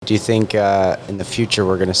Do you think in the future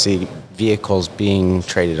we're going to see vehicles being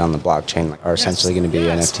traded on the blockchain are essentially going to be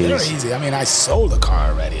NFTs? Very easy. I mean, I sold a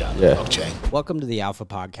car already on the blockchain. Welcome to the Alpha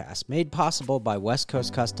Podcast, made possible by West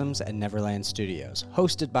Coast Customs and Neverland Studios,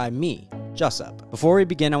 hosted by me, Jussup. Before we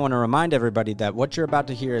begin, I want to remind everybody that what you're about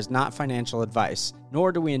to hear is not financial advice,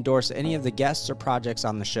 nor do we endorse any of the guests or projects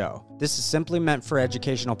on the show. This is simply meant for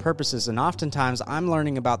educational purposes, and oftentimes I'm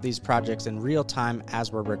learning about these projects in real time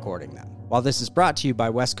as we're recording them. While this is brought to you by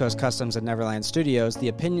West Coast Customs and Neverland Studios, the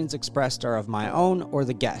opinions expressed are of my own or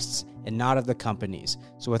the guests, and not of the companies.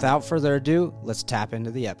 So without further ado, let's tap into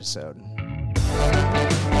the episode.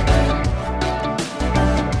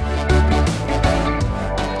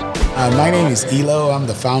 My name is Elo. I'm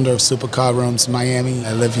the founder of Supercar Rooms Miami.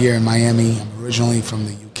 I live here in Miami. I'm originally from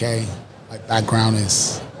the UK. My background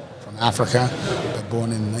is from Africa, but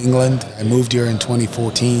born in England. I moved here in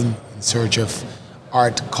 2014 in search of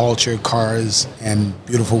art, culture, cars, and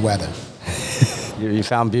beautiful weather. You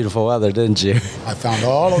found beautiful weather, didn't you? I found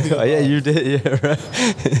all of the above. Oh, yeah, you did. Yeah,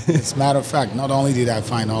 right. As a matter of fact, not only did I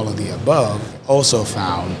find all of the above, I also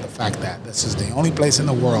found the fact that this is the only place in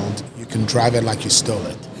the world you can drive it like you stole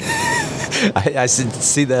it. I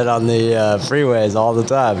see that on the freeways all the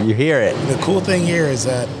time. You hear it. The cool thing here is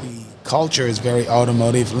that the culture is very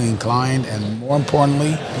automotively inclined, and more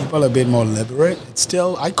importantly, people are a bit more liberate. It's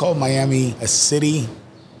still, I call Miami a city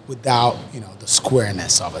without, the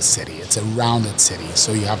squareness of a city. It's a rounded city.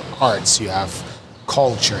 So you have arts, you have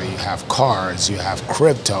culture, you have cars, you have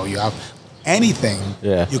crypto, you have anything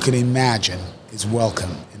you can imagine is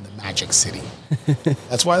welcome in the Magic City.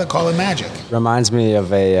 That's why they call it Magic. Reminds me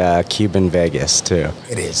of a Cuban Vegas, too.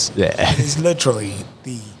 It is. Yeah. It's literally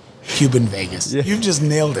the Cuban Vegas. Yeah. You've just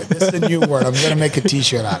nailed it. This is a new word. I'm going to make a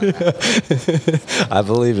T-shirt out of that. I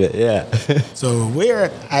believe it, yeah. So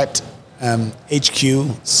we're at HQ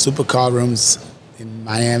Supercar Rooms in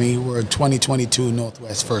Miami. We're in 2022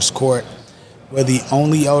 Northwest First Court. We're the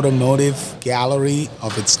only automotive gallery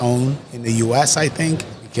of its own in the U.S., I think,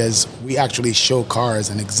 because we actually show cars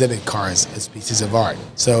and exhibit cars as pieces of art.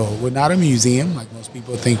 So we're not a museum like most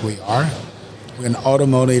people think we are. We're an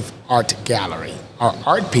automotive art gallery. Our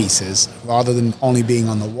art pieces, rather than only being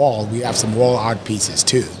on the wall, we have some wall art pieces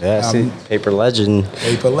too. Yeah, see, Paper Legend.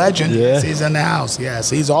 Paper Legend, yeah. Yes, he's in the house.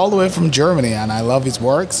 Yes, he's all the way from Germany, and I love his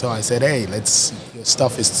work. So I said, hey, your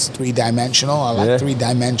stuff is three-dimensional. I like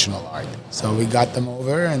three-dimensional art. So we got them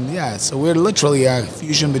over, and so we're literally a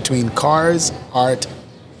fusion between cars, art,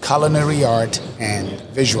 culinary art, and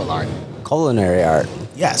visual art. Culinary art.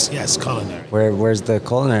 Yes, culinary. Where's the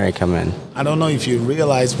culinary come in? I don't know if you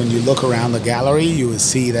realize when you look around the gallery, you will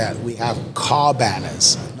see that we have car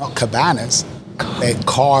banners, not cabanas, they're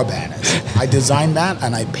car banners. I designed that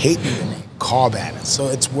and I patented the name, car banners. So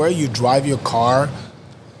it's where you drive your car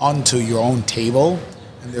onto your own table,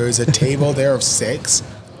 and there is a table there of 6.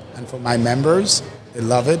 And for my members, they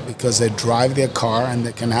love it because they drive their car and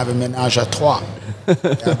they can have a ménage à trois.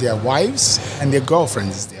 They have their wives and their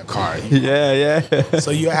girlfriends in their car. Yeah.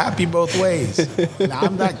 So you're happy both ways. And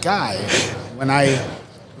I'm that guy. When I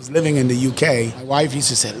was living in the UK, my wife used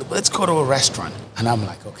to say, let's go to a restaurant. And I'm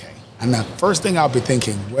like, okay. And the first thing I'll be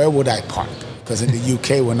thinking, where would I park? Because in the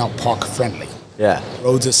UK, we're not park friendly. Yeah.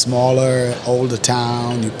 Roads are smaller, older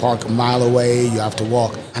town, you park a mile away, you have to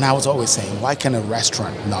walk. And I was always saying, why can a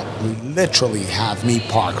restaurant not literally have me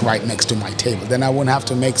park right next to my table? Then I wouldn't have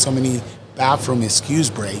to make so many bathroom excuse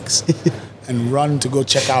breaks and run to go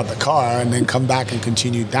check out the car and then come back and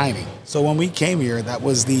continue dining. So when we came here, that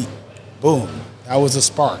was the boom. That was a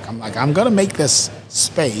spark. I'm like, I'm going to make this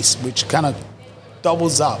space which kind of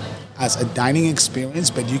doubles up as a dining experience,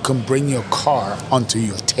 but you can bring your car onto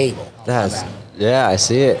your table. Yeah, I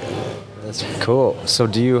see it. That's cool. So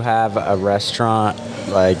do you have a restaurant,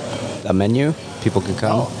 like a menu? People can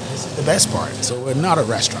come? Oh, this is the best part. So we're not a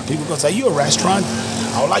restaurant. People go, are you a restaurant?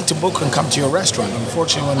 I would like to book and come to your restaurant.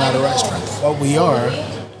 Unfortunately, we're not a restaurant. What we are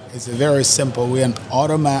is a very simple, we're an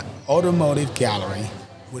automotive gallery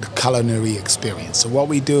with a culinary experience. So what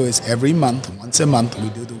we do is every month, once a month, we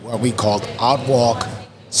do what we call Art Walk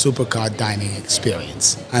Supercar Dining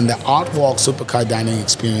Experience. And the Art Walk Supercar Dining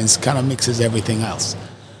Experience kind of mixes everything else.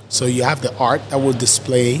 So you have the art that will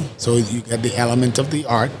display, so you get the element of the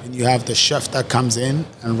art, and you have the chef that comes in,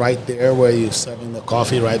 and right there where you're serving the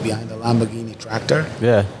coffee, right behind the Lamborghini tractor,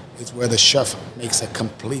 is where the chef makes a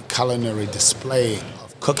complete culinary display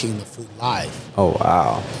of cooking the food live. Oh,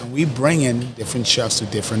 wow. And we bring in different chefs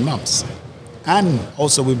with different months. And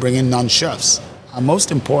also we bring in non-chefs. Our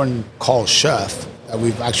most important call chef that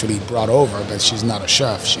we've actually brought over, but she's not a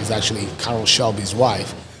chef, she's actually Carol Shelby's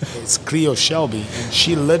wife, is Cleo Shelby, and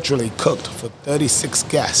she literally cooked for 36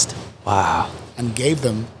 guests. Wow. and gave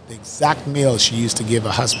them the exact meal she used to give her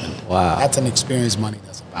husband. Wow. That's an experience money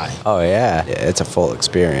doesn't buy. Oh, yeah. It's a full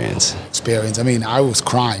experience. Experience. I mean, I was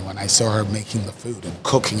crying when I saw her making the food and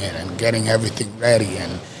cooking it and getting everything ready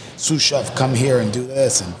and sous chef, come here and do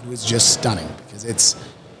this. And it was just stunning because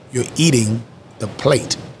you're eating the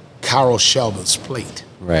plate, Carol Shelby's plate.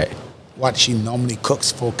 Right. What she normally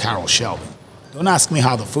cooks for Carol Shelby. Don't ask me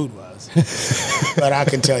how the food was, but I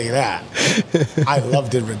can tell you that. I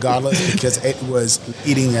loved it regardless because it was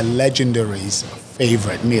eating a legendary's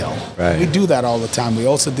favorite meal. Right. We do that all the time. We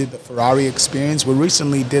also did the Ferrari experience. We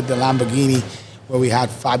recently did the Lamborghini where we had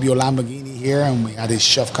Fabio Lamborghini here and we had his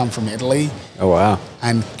chef come from Italy. Oh, wow.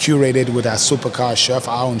 And curated with our supercar chef,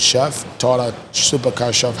 our own chef, taught our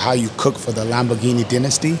supercar chef how you cook for the Lamborghini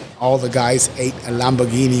dynasty. All the guys ate a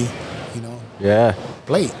Lamborghini, Yeah.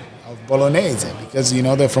 plate of bolognese because,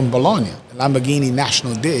 they're from Bologna. The Lamborghini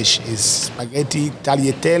national dish is spaghetti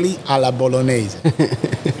tagliatelle alla bolognese,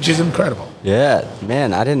 which is incredible. Yeah.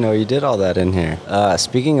 Man, I didn't know you did all that in here.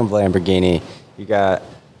 Speaking of Lamborghini, you got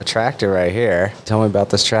a tractor right here. Tell me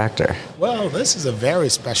about this tractor. Well, this is a very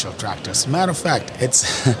special tractor. As a matter of fact,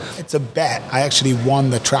 it's a bet. I actually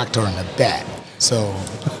won the tractor in a bet. So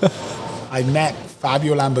I met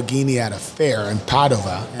Fabio Lamborghini at a fair in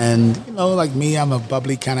Padova. And, like me, I'm a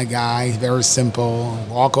bubbly kind of guy, very simple.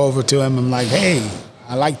 Walk over to him, I'm like, hey,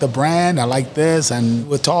 I like the brand, I like this. And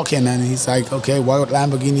we're talking, and he's like, okay, what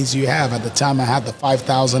Lamborghinis do you have? At the time, I had the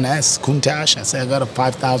 5000S Countach. I said, I got a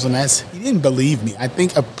 5000S. He didn't believe me. I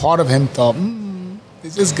think a part of him thought,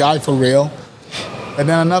 is this guy for real? And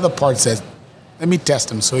then another part says, let me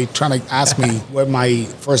test him. So he trying to ask me where my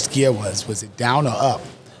first gear was. Was it down or up?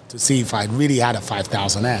 To see if I really had a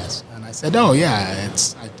 5000S. And I said, oh, yeah.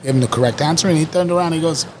 I gave him the correct answer, and he turned around and he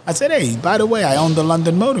goes, I said, hey, by the way, I own the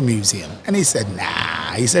London Motor Museum. And he said,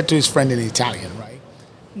 nah. He said to his friend in Italian, right?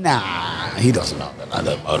 Nah, he doesn't own the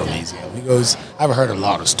London Motor Museum. He goes, I've heard a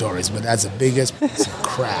lot of stories, but that's the biggest piece of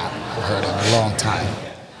crap I've heard in a long time.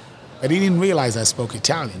 But he didn't realize I spoke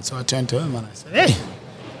Italian, so I turned to him and I said, hey,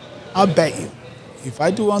 I'll bet you, if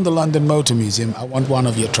I do own the London Motor Museum, I want one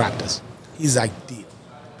of your tractors. He's like, deal.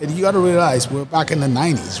 And you got to realize we're back in the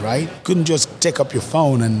 90s, right? Couldn't just take up your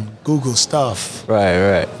phone and Google stuff.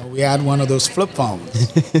 Right. We had one of those flip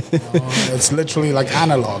phones. It's literally like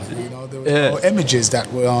analog. There were no images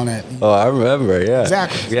that were on it. Oh, I remember, yeah.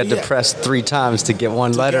 Exactly. You had to press 3 times to get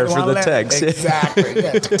one letter for the text. Exactly.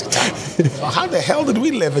 Yeah. Well, how the hell did we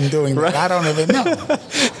live in doing that? Right. I don't even know.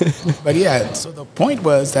 But yeah, so the point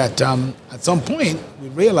was that at some point we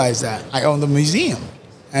realized that I owned the museum.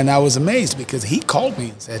 And I was amazed because he called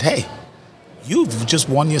me and said, hey, you've just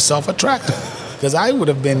won yourself a tractor. Because I would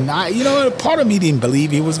have been, part of me didn't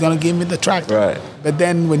believe he was going to give me the tractor. Right. But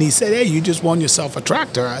then when he said, hey, you just won yourself a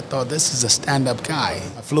tractor, I thought, this is a stand-up guy.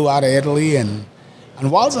 I flew out of Italy, and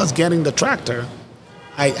whilst I was getting the tractor,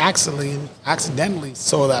 I accidentally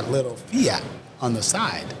saw that little Fiat on the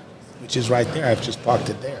side, which is right there. I've just parked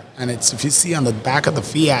it there. And if you see on the back of the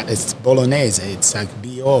Fiat, it's Bolognese. It's like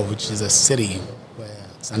B.O., which is a city,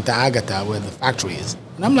 Santa Agata, where the factory is.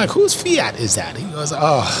 And I'm like, whose Fiat is that? He goes,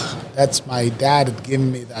 oh, that's my dad had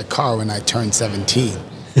given me that car when I turned 17.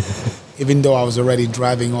 Even though I was already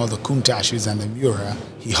driving all the Countachs and the Miura,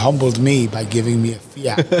 he humbled me by giving me a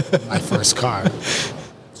Fiat, my first car.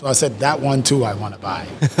 So I said, that one too I want to buy.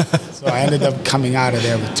 So I ended up coming out of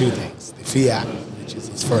there with 2 things. The Fiat, which is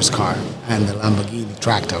his first car, and the Lamborghini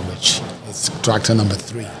tractor, which is tractor number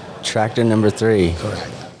 3. Tractor number 3.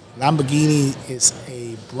 Correct. Lamborghini is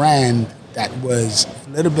a brand that was a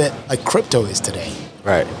little bit like crypto is today.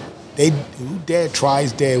 Right. Who dare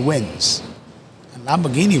tries, dare wins. And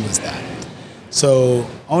Lamborghini was that. So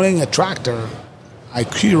owning a tractor, I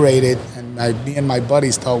curated, and me and my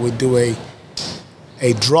buddies thought we'd do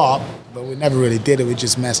a drop, but we never really did it. We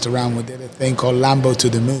just messed around. We did a thing called Lambo to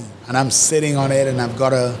the Moon. And I'm sitting on it, and I've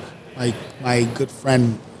got my good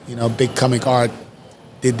friend, Big Comic Art,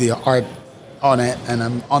 did the art on it, and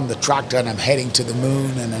I'm on the tractor, and I'm heading to the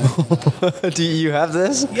moon. And Do you have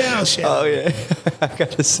this? Yeah, I'll share. Oh yeah, I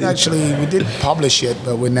gotta see. Actually, we did publish it,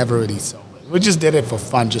 but we never really sold it. We just did it for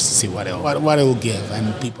fun, just to see what it'll give,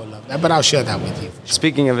 and people love that. But I'll share that with you.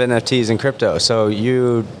 Speaking of NFTs and crypto, so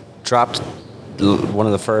you dropped one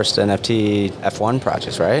of the first NFT F1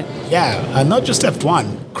 projects, right? Yeah, not just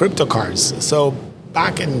F1, crypto cars. So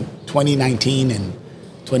back in 2019 and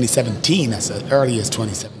 2017, as early as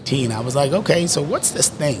 2017, I was like, okay, so what's this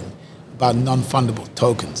thing about non-fundable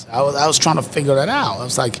tokens? I was trying to figure that out. I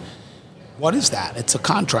was like, what is that? It's a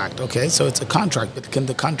contract, okay? So it's a contract, but can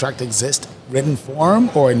the contract exist written form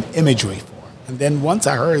or in imagery form? And then once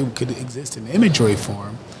I heard it could exist in imagery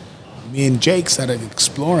form, me and Jake started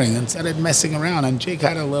exploring and started messing around. And Jake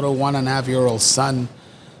had a little 1.5-year-old son.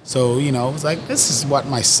 So, it was like, this is what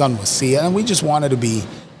my son was seeing. And we just wanted to be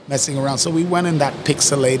messing around. So we went in that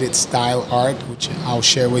pixelated style art, which I'll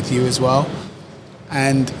share with you as well.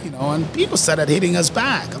 And, and people started hitting us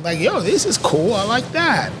back. I'm like, yo, this is cool. I like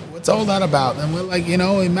that. What's all that about? And we're like,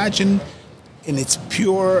 imagine in its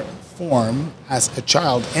pure form as a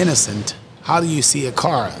child, innocent, how do you see a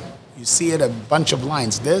car? You see it a bunch of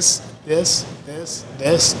lines. This, and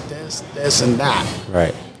that.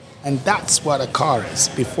 Right. And that's what a car is.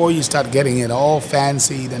 Before you start getting it all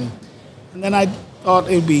fancied. And then I thought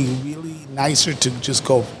it would be really nicer to just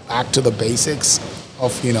go back to the basics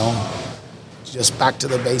of, just back to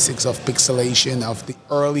the basics of pixelation, of the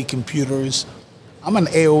early computers. I'm an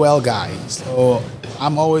AOL guy, so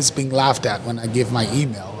I'm always being laughed at when I give my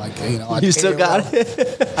email. Like, You still AOL, got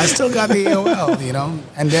it? I still got the AOL,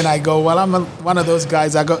 And then I go, well, I'm one of those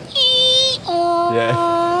guys, I go,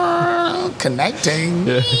 connecting,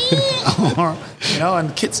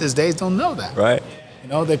 and kids these days don't know that. Right.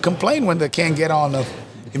 They complain when they can't get on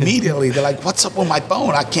immediately. They're like, what's up with my phone?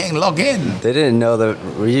 I can't log in. They didn't know that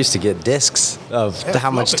we used to get discs of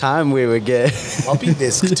how much time we would get. Floppy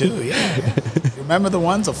disk too, yeah. Remember the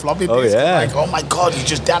ones, a floppy disk? Oh, yeah. Like, oh my God, you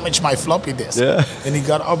just damaged my floppy disk. Yeah. And it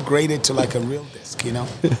got upgraded to like a real disk,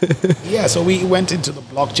 Yeah, so we went into the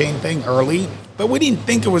blockchain thing early, but we didn't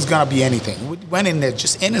think it was going to be anything. We went in there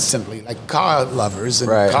just innocently, like car lovers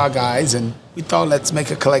and car guys, and we thought, let's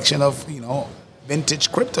make a collection of,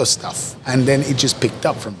 vintage crypto stuff. And then it just picked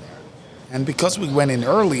up from there. And because we went in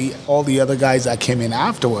early, all the other guys that came in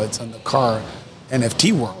afterwards on the car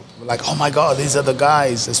NFT world were like, oh my God, these are the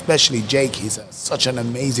guys, especially Jake. He's such an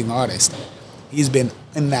amazing artist. He's been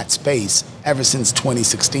in that space ever since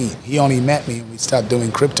 2016. He only met me when we started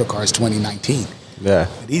doing crypto cars 2019. Yeah.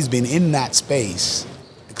 But he's been in that space,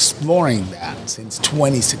 exploring that since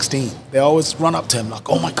 2016. They always run up to him like,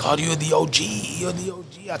 oh my God, you're the OG. You're the OG.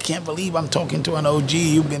 I can't believe I'm talking to an OG.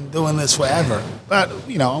 You've been doing this forever. But,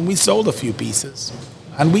 and we sold a few pieces.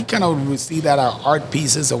 And we kind of see that our art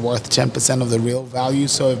pieces are worth 10% of the real value.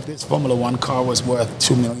 So if this Formula One car was worth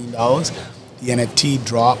 $2 million, the NFT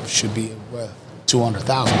drop should be worth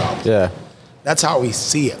 $200,000. Yeah. That's how we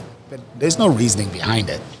see it. But there's no reasoning behind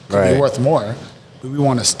it. It could Right. be worth more. But we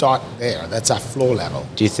want to start there. That's our floor level.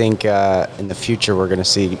 Do you think in the future we're going to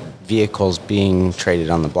see vehicles being traded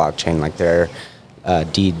on the blockchain, like their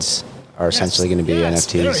deeds are essentially going to be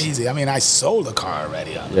NFTs? Very easy. I mean, I sold a car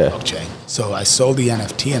already on the blockchain. So I sold the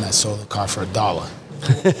NFT and I sold the car for $1.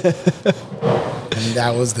 And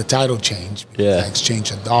that was the title change. Because I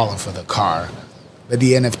exchanged $1 for the car. But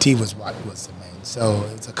the NFT was what was the main. So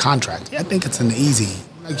it's a contract. Yeah, I think it's an easy,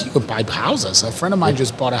 like you could buy houses. A friend of mine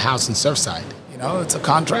just bought a house in Surfside. It's a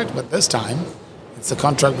contract, but this time it's a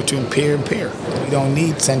contract between peer and peer. We don't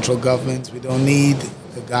need central governments. We don't need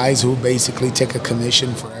the guys who basically take a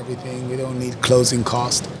commission for everything. We don't need closing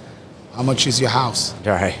cost. How much is your house?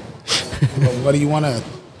 All right. What do you want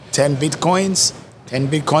 10 Bitcoins? 10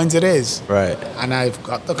 Bitcoins it is. Right. And I've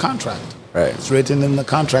got the contract. Right. It's written in the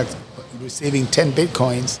contract. Receiving 10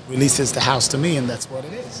 Bitcoins releases the house to me, and that's what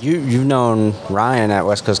it is. You've known Ryan at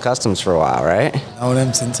West Coast Customs for a while, right? Known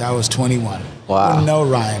him since I was 21. Wow. Didn't know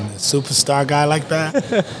Ryan, a superstar guy like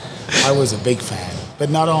that. I was a big fan.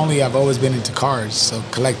 But not only I've always been into cars, so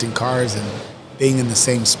collecting cars and being in the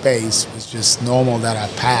same space was just normal that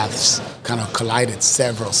our paths kind of collided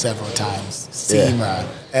several times. SEMA,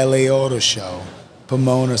 LA Auto Show,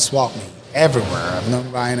 Pomona Swap Meet. Everywhere. I've known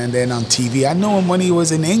Ryan, and then on TV. I knew him when he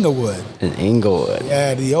was in Inglewood. In Inglewood.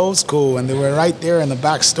 Yeah, the old school, and they were right there in the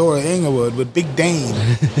back store of Inglewood with Big Dane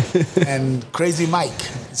and Crazy Mike.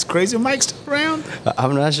 Is Crazy Mike still around?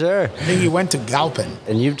 I'm not sure. I think he went to Galpin.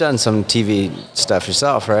 And you've done some TV stuff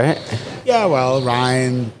yourself, right? Yeah, well,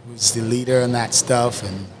 Ryan was the leader in that stuff,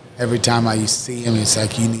 and every time I used to see him, it's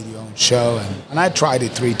like, you need your own show. And I tried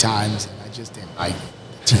it 3 times, and I just didn't like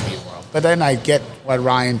the TV world. But then I get why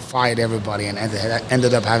Ryan fired everybody and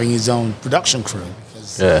ended up having his own production crew.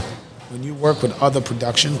 Because when you work with other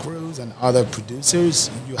production crews and other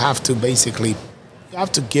producers, you have to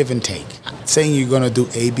give and take. Saying you're going to do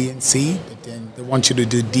A, B, and C, but then they want you to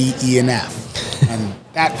do D, E, and F. And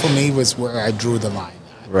that for me was where I drew the line.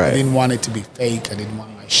 Right. I didn't want it to be fake. I didn't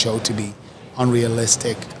want my show to be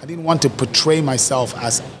unrealistic. I didn't want to portray myself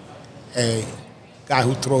as a guy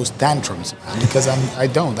who throws tantrums, because I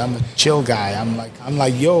don't. I'm a chill guy. I'm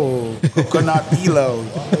like, yo, coconut Elo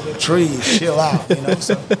under the tree, chill out,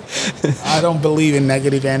 So I don't believe in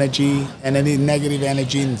negative energy, and any negative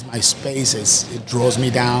energy in my space it draws me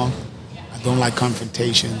down. I don't like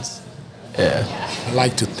confrontations. Yeah. I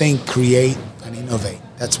like to think, create, and innovate.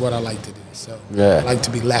 That's what I like to do. So Yeah. I like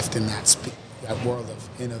to be left in that world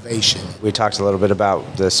of innovation. We talked a little bit about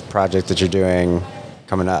this project that you're doing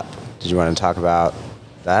coming up. Did you want to talk about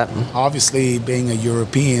that? Obviously, being a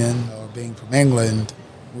European or being from England,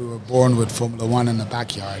 we were born with Formula One in the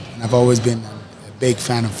backyard. And I've always been a big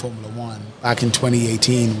fan of Formula One. Back in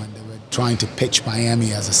 2018, when they were trying to pitch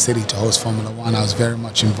Miami as a city to host Formula One, I was very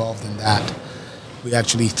much involved in that. We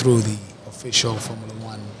actually threw the official Formula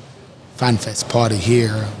One Fan Fest party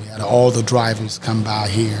here. We had all the drivers come by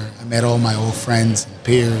here. I met all my old friends and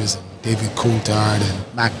peers, and David Coulthard and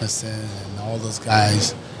Magnussen and all those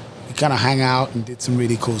guys. We kind of hang out and did some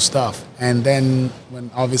really cool stuff. And then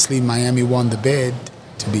when obviously Miami won the bid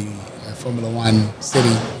to be a Formula One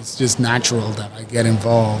city, it's just natural that I get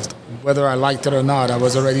involved. Whether I liked it or not, I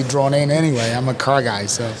was already drawn in anyway. I'm a car guy.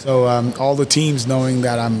 So all the teams knowing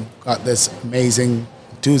that I'm got this amazing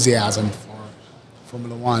enthusiasm for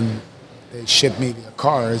Formula One, they shipped me their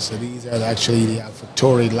cars. So these are actually the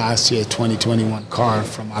AlphaTauri last year, 2021 car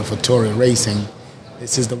from AlphaTauri Racing.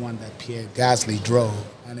 This is the one that Pierre Gasly drove.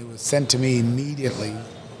 And it was sent to me immediately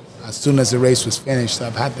as soon as the race was finished. So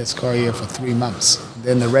I've had this car here for 3 months.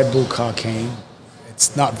 Then the Red Bull car came.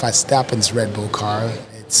 It's not Verstappen's Red Bull car.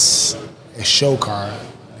 It's a show car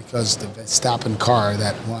because the Verstappen car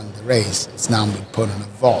that won the race is now been put in a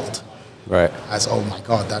vault. Right. As, oh my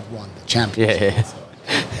God, that won the championship. Yeah.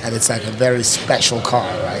 And it's like a very special car,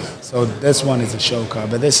 right? So this one is a show car,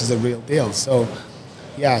 but this is a real deal. So,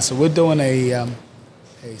 yeah, so we're doing a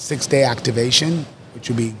 6-day activation, which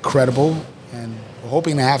will be incredible. And we're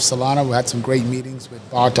hoping to have Solana. We had some great meetings with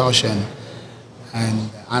Bartosz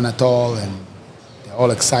and Anatol, and they're all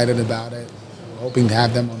excited about it. We're hoping to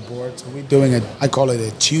have them on board. So we're doing I call it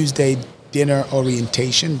a Tuesday dinner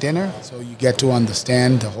orientation dinner. So you get to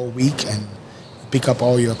understand the whole week and pick up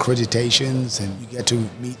all your accreditations, and you get to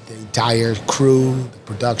meet the entire crew, the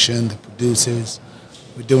production, the producers.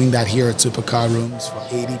 We're doing that here at Supercar Rooms for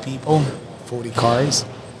 80 people, 40 cars.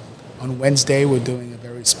 On Wednesday, we're doing a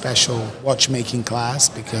very special watchmaking class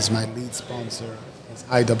because my lead sponsor is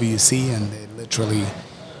IWC, and they literally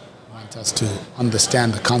want us to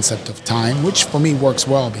understand the concept of time, which for me works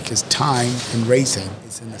well because time in racing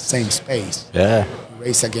is in the same space. Yeah. You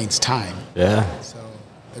race against time. Yeah. So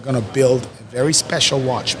they're going to build a very special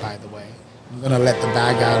watch, by the way. I'm going to let the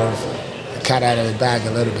cat out of the bag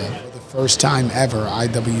a little bit. For the first time ever,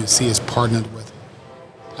 IWC has partnered with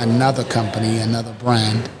another company, another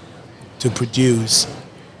brand, to produce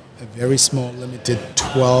a very small, limited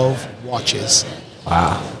 12 watches.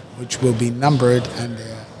 Wow. Which will be numbered, and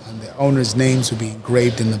the owners' names will be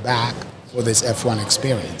engraved in the back for this F1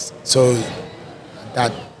 experience. So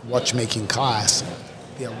that watchmaking class,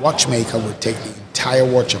 the watchmaker would take the entire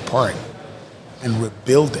watch apart and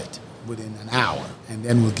rebuild it within an hour. And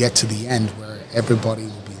then we'll get to the end where everybody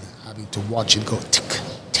will be having to watch it go tick,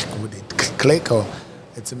 tick, with it click. Or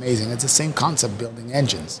it's amazing. It's the same concept building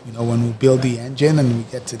engines. You know, when we build the engine and we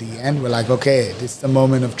get to the end, we're like, okay, this is the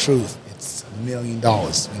moment of truth. It's $1 million.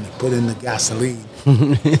 When you put in the gasoline,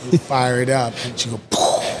 you fire it up, and she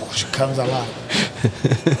comes alive.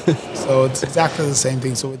 So it's exactly the same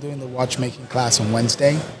thing. So we're doing the watchmaking class on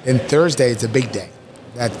Wednesday. Then Thursday is a big day.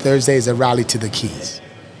 That Thursday is a rally to the Keys.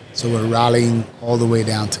 So we're rallying all the way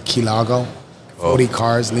down to Key Largo. 40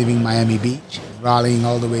 cars leaving Miami Beach, rallying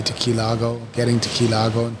all the way to Key Largo, getting to Key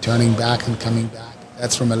Largo and turning back and coming back.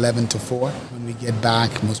 That's from 11 to 4. When we get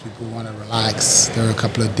back, most people want to relax. There are a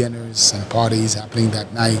couple of dinners and parties happening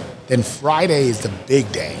that night. Then Friday is the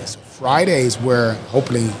big day. So Friday is where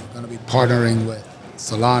hopefully we're going to be partnering with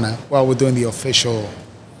Solana. Well, we're doing the official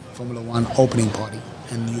Formula One opening party.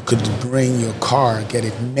 And you could bring your car, get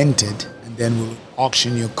it minted, and then we'll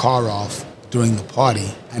auction your car off during the party.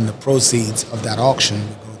 And the proceeds of that auction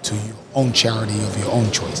will go to your own charity of your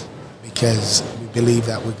own choice. Because we believe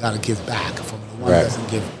that we've got to give back. Formula One doesn't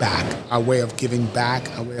give back. Our way of giving back,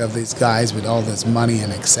 our way of these guys with all this money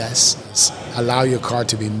and excess, is allow your car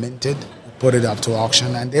to be minted, put it up to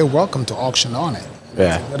auction, and they're welcome to auction on it.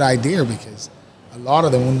 Yeah. It's a good idea because a lot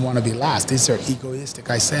of them wouldn't want to be last. These are egoistic.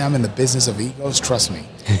 I say I'm in the business of egos. Trust me.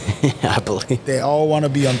 I believe. They all want to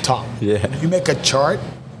be on top. Yeah. When you make a chart,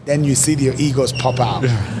 then you see their egos pop out.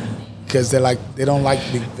 Because they don't like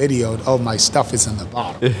being videoed, oh, my stuff is in the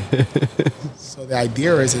bottom. So the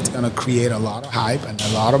idea is it's going to create a lot of hype and a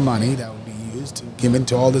lot of money that will be used to given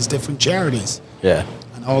to all these different charities. Yeah.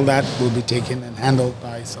 And all that will be taken and handled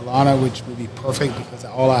by Solana, which will be perfect because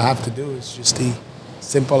all I have to do is just the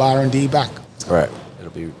simple R&D back. Right.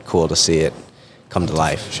 It'll be cool to see it come to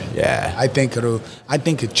life. Yeah. I think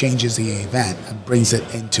it changes the event and brings it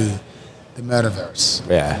into the metaverse.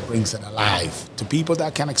 Yeah. Brings it alive to people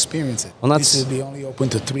that can experience it. Well, This will be only open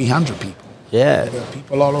to 300 people. Yeah. There are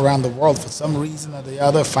people all around the world, for some reason or the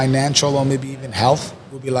other, financial or maybe even health,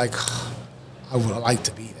 will be like, I would like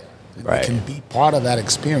to be there. And Right. they can be part of that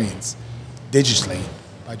experience digitally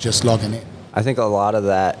by just logging in. I think a lot of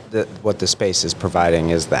what the space is providing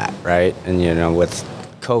is that, right? And, with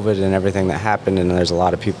COVID and everything that happened, and there's a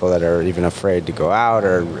lot of people that are even afraid to go out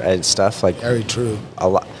and stuff like Very true. a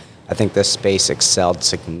lot. I think this space excelled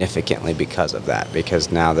significantly because of that,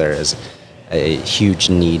 because now there is a huge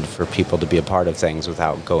need for people to be a part of things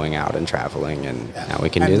without going out and traveling, and now we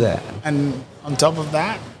can do that. And on top of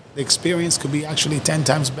that, the experience could be actually 10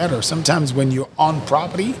 times better. Sometimes when you're on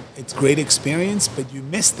property, it's great experience, but you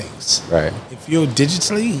miss things. Right. If you're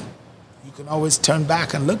digitally, you can always turn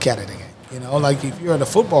back and look at it again. Like if you're at a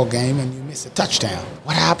football game and you miss a touchdown.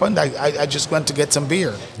 What happened? I just went to get some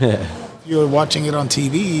beer. Yeah. If you're watching it on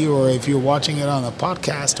TV or if you're watching it on a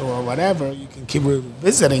podcast or whatever, you can keep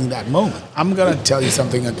revisiting that moment. I'm going to tell you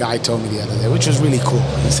something a guy told me the other day, which was really cool.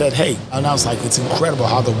 He said, hey, and I was like, it's incredible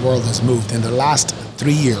how the world has moved. In the last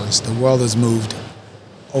 3 years, the world has moved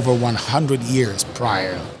over 100 years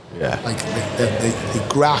prior. Yeah. Like the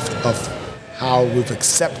graph of how we've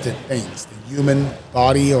accepted things. The human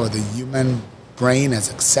body or the human brain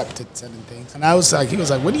has accepted certain things. And he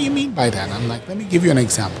was like, what do you mean by that? And I'm like, let me give you an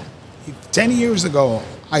example. 10 years ago,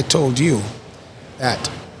 I told you that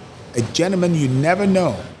a gentleman you never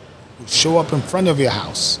know would show up in front of your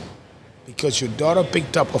house because your daughter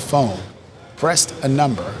picked up a phone, pressed a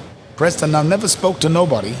number, never spoke to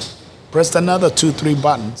nobody, pressed another 2-3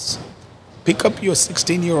 buttons, pick up your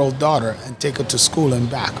 16-year-old daughter and take her to school and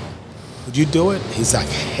back. Would you do it? He's like,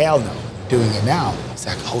 hell no. You're doing it now. He's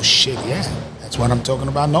like, oh shit, yeah. That's what I'm talking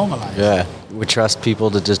about, normalizing. Yeah. We trust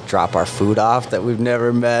people to just drop our food off that we've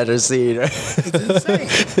never met or seen. It's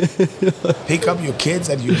insane. Pick up your kids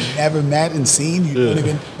that you've never met and seen. You don't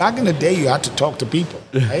even. Back in the day, you had to talk to people.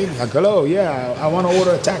 Right? Like, hello, yeah, I want to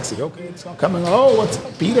order a taxi. Okay, it's not coming. Oh, what's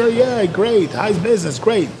up, Peter? Yeah, great. How's business?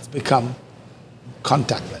 Great. It's become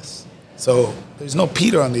contactless. So there's no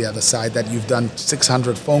Peter on the other side that you've done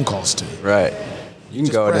 600 phone calls to. Right. You can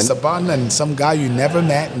just go press in a button and some guy you never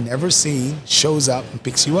met and never seen shows up and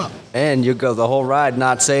picks you up. and you go the whole ride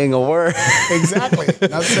not saying a word. Exactly.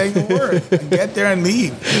 Not saying a word. And get there and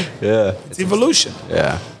leave. Yeah. It's evolution.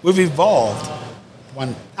 Yeah. We've evolved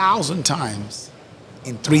 1,000 times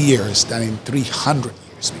in 3 years than in 300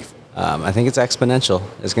 years before. I think it's exponential.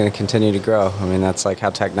 It's going to continue to grow. I mean, that's like how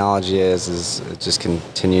technology is it just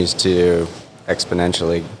continues to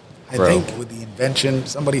exponentially grow. I think with the invention,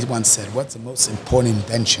 somebody once said, what's the most important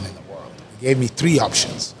invention in the world? They gave me 3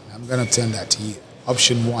 options. I'm going to turn that to you.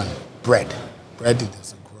 Option 1, bread. Bread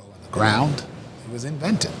doesn't grow on the ground. It was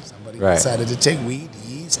invented. Somebody decided to take wheat,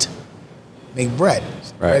 yeast, make bread.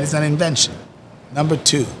 Bread is an invention. Number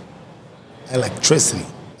 2, electricity,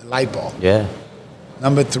 the light bulb. Yeah.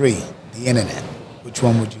 Number 3, the internet. Which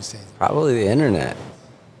one would you say? Probably the internet.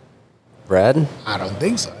 Bread? I don't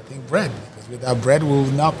think so. I think bread, because without bread, we will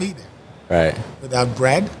not be there. Right. Without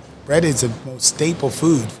bread, bread is the most staple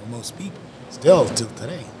food for most people, still till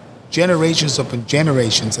today. Generations upon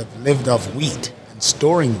generations have lived off wheat and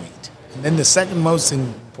storing wheat. And then the second most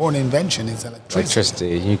important invention is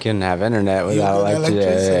electricity. You can have internet without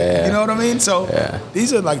electricity. Yeah. You know what I mean? So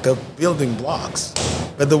these are like the building blocks.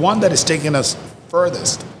 But the one that is taking us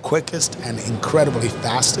furthest, quickest, and incredibly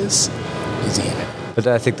fastest is the internet. But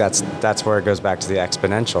I think that's where it goes back to the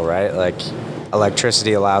exponential, right? Like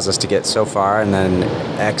electricity allows us to get so far, and then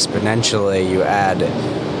exponentially you add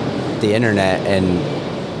the internet and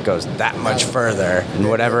it goes that much further. And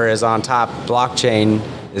whatever is on top, blockchain,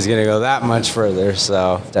 is going to go that much further.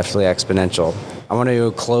 So definitely exponential. I want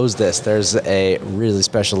to close this. There's a really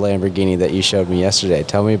special Lamborghini that you showed me yesterday.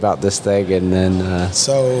 Tell me about this thing, and then...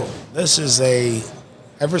 So this is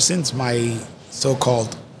ever since my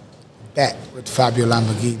so-called bet with Fabio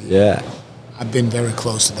Lamborghini, I've been very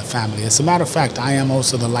close to the family. As a matter of fact, I am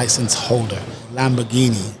also the license holder of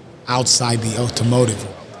Lamborghini outside the automotive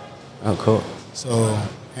world. Oh, cool. So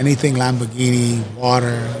anything Lamborghini,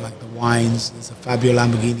 water, like the wines, these are Fabio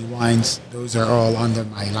Lamborghini wines, those are all under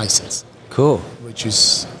my license. Cool. Which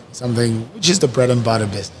is the bread and butter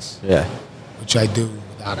business. Yeah. Which I do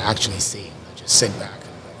without actually seeing. I just sit back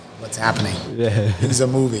and what's happening? Yeah. Things are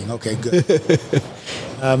moving. Okay, good.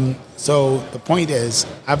 So the point is,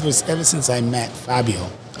 ever since I met Fabio,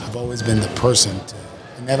 I've always been the person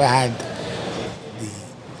I never had the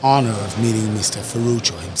honor of meeting Mr.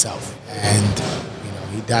 Ferruccio himself. And,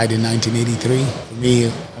 he died in 1983. For me,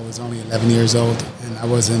 I was only 11 years old, and I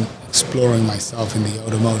wasn't exploring myself in the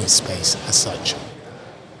automotive space as such.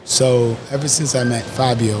 So ever since I met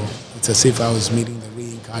Fabio, it's as if I was meeting the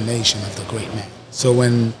reincarnation of the great man. So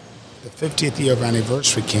when the 50th year of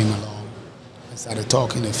anniversary came along, I started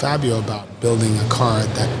talking to Fabio about building a car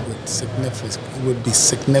that would be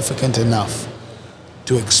significant enough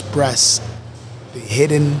to express the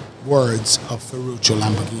hidden words of Ferruccio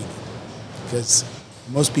Lamborghini. Because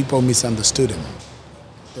most people misunderstood him.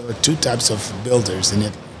 There were two types of builders in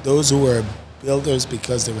it. Those who were builders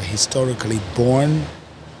because they were historically born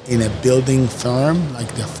in a building firm,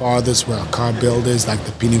 like their fathers were car builders, like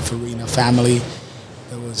the Pininfarina family.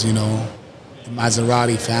 There was, the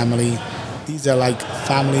Maserati family. These are like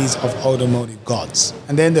families of automotive gods.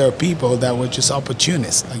 And then there are people that were just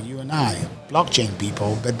opportunists, like you and I, blockchain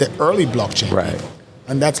people, but the early blockchain people.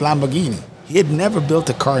 And that's Lamborghini. He had never built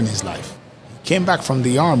a car in his life. He came back from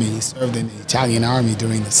the army. He served in the Italian army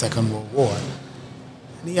during the Second World War.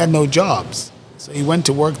 And he had no jobs. So he went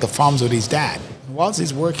to work the farms with his dad. And whilst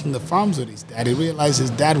he's working the farms with his dad, he realized his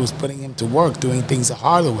dad was putting him to work doing things the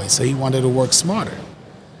harder way, so he wanted to work smarter.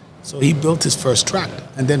 So he built his first tractor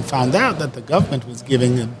and then found out that the government was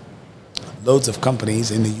giving him loads of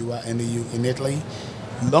companies in the US, in Italy,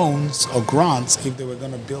 loans or grants if they were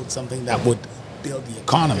going to build something that would build the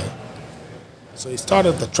economy. So he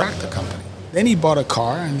started the tractor company. Then he bought a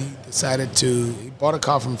car and he bought a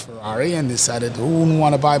car from Ferrari and decided who wouldn't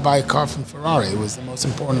want to buy a car from Ferrari? It was the most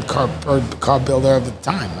important car builder of the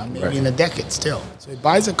time, maybe in a decade still. So he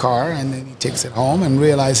buys a car and then he takes it home and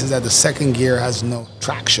realizes that the second gear has no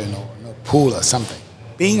traction or no pull or something.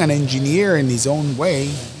 Being an engineer in his own way,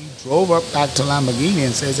 he drove up back to Lamborghini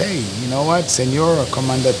and says, hey, you know what, Senor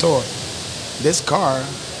Commendatore, this car,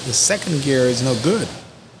 the second gear is no good.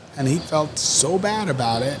 And he felt so bad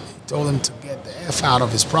about it, he told him to get the F out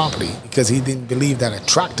of his property because he didn't believe that a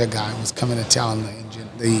tractor guy was coming to tell him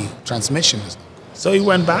the transmission was no good. So he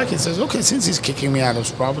went back and says, okay, since he's kicking me out of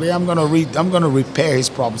his property, I'm gonna repair his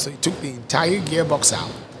problem. So he took the entire gearbox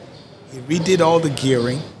out. He redid all the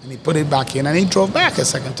gearing and he put it back in and he drove back a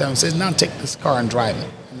second time and says, now take this car and drive it.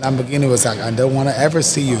 And Lamborghini was like, I don't want to ever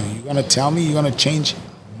see you. You're gonna tell me you're gonna change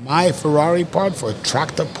my Ferrari part for a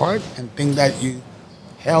tractor part and think that you...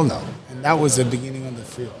 Hell no. And that was the beginning of the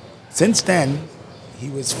field. Since then,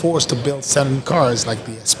 he was forced to build certain cars like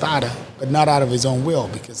the Espada, but not out of his own will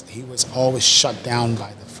because he was always shut down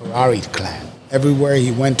by the Ferrari clan. Everywhere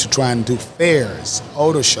he went to try and do fairs,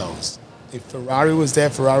 auto shows, if Ferrari was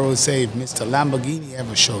there, Ferrari would say, if Mr. Lamborghini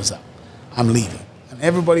ever shows up, I'm leaving. And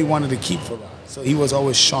everybody wanted to keep Ferrari. So he was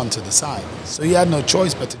always shun to the side. So he had no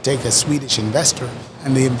choice but to take a Swedish investor,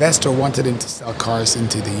 and the investor wanted him to sell cars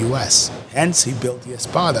into the US. Hence, he built the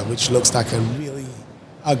Espada, which looks like a really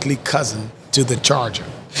ugly cousin to the Charger.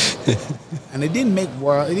 And it didn't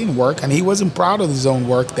work, and he wasn't proud of his own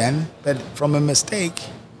work then, but from a mistake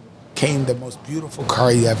came the most beautiful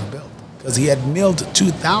car he ever built. Because he had milled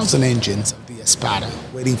 2,000 engines of the Espada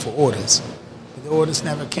waiting for orders. But the orders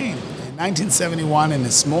never came. In 1971, in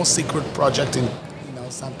a small secret project in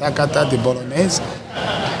Santa Agata di Bolognese,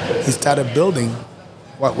 he started building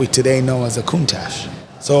what we today know as a Countach.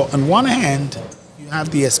 So on one hand, you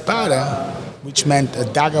have the Espada, which meant a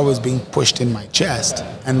dagger was being pushed in my chest,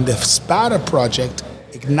 and the Espada project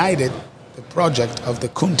ignited the project of the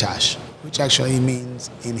Countach, which actually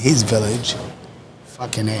means in his village,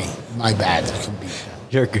 fucking A. My bad. You can beat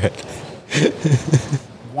that. You're good.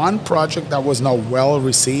 One project that was not well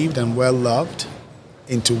received and well loved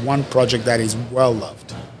into one project that is well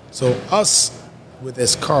loved. So us, with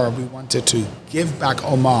this car, we wanted to give back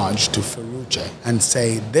homage to Ferruccio and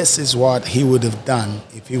say this is what he would have done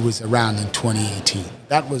if he was around in 2018.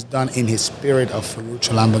 That was done in his spirit of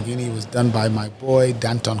Ferruccio Lamborghini. It was done by my boy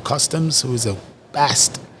Danton Customs, who is the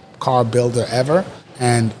best car builder ever,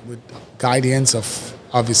 and with guidance of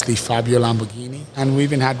obviously Fabio Lamborghini. And we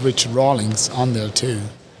even had Rich Rawlings on there too.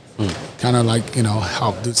 Kind of like,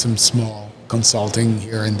 help do some small consulting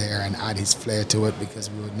here and there and add his flair to it because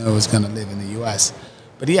we would know he was going to live in the US.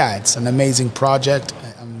 But yeah, it's an amazing project.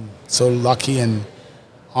 I'm so lucky and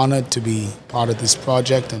honored to be part of this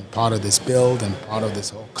project and part of this build and part of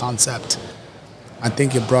this whole concept. I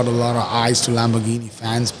think it brought a lot of eyes to Lamborghini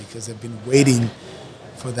fans because they've been waiting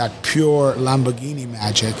for that pure Lamborghini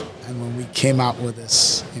magic. And when we came out with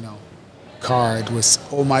this, car, it was,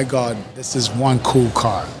 oh my God, this is one cool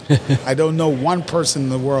car. I don't know one person in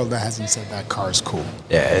the world that hasn't said that car is cool.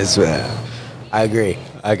 Yeah, I agree.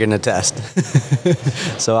 I can attest.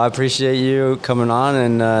 So I appreciate you coming on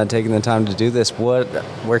and taking the time to do this. Where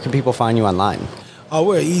can people find you online? Oh,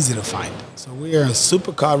 we're easy to find. So we're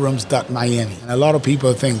supercarrooms.miami. And a lot of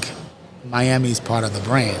people think Miami is part of the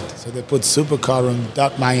brand. So they put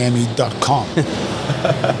supercarroom.miami.com.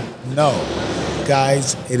 No.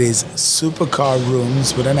 Guys, it is Supercar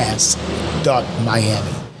Rooms with an S,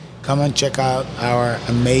 .Miami. Come and check out our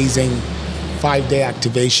amazing 5-day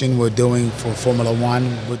activation we're doing for Formula One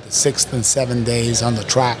with the 6th and 7 days on the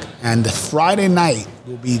track. And the Friday night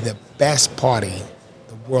will be the best party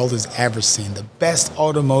the world has ever seen, the best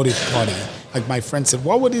automotive party. Like my friend said,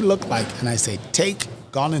 what would it look like? And I say, take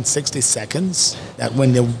Gone in 60 Seconds, that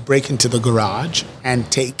when they break into the garage,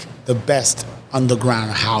 and take the best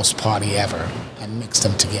underground house party ever and mix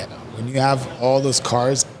them together. When you have all those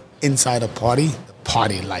cars inside a party, the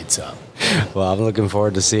party lights up. Well, I'm looking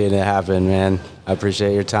forward to seeing it happen, man. I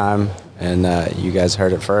appreciate your time, and you guys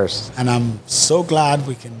heard it first. And I'm so glad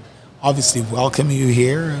we can obviously welcome you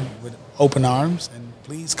here with open arms, and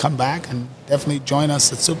please come back and definitely join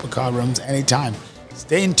us at Supercar Rooms anytime.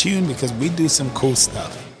 Stay in tune because we do some cool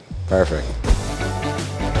stuff. Perfect.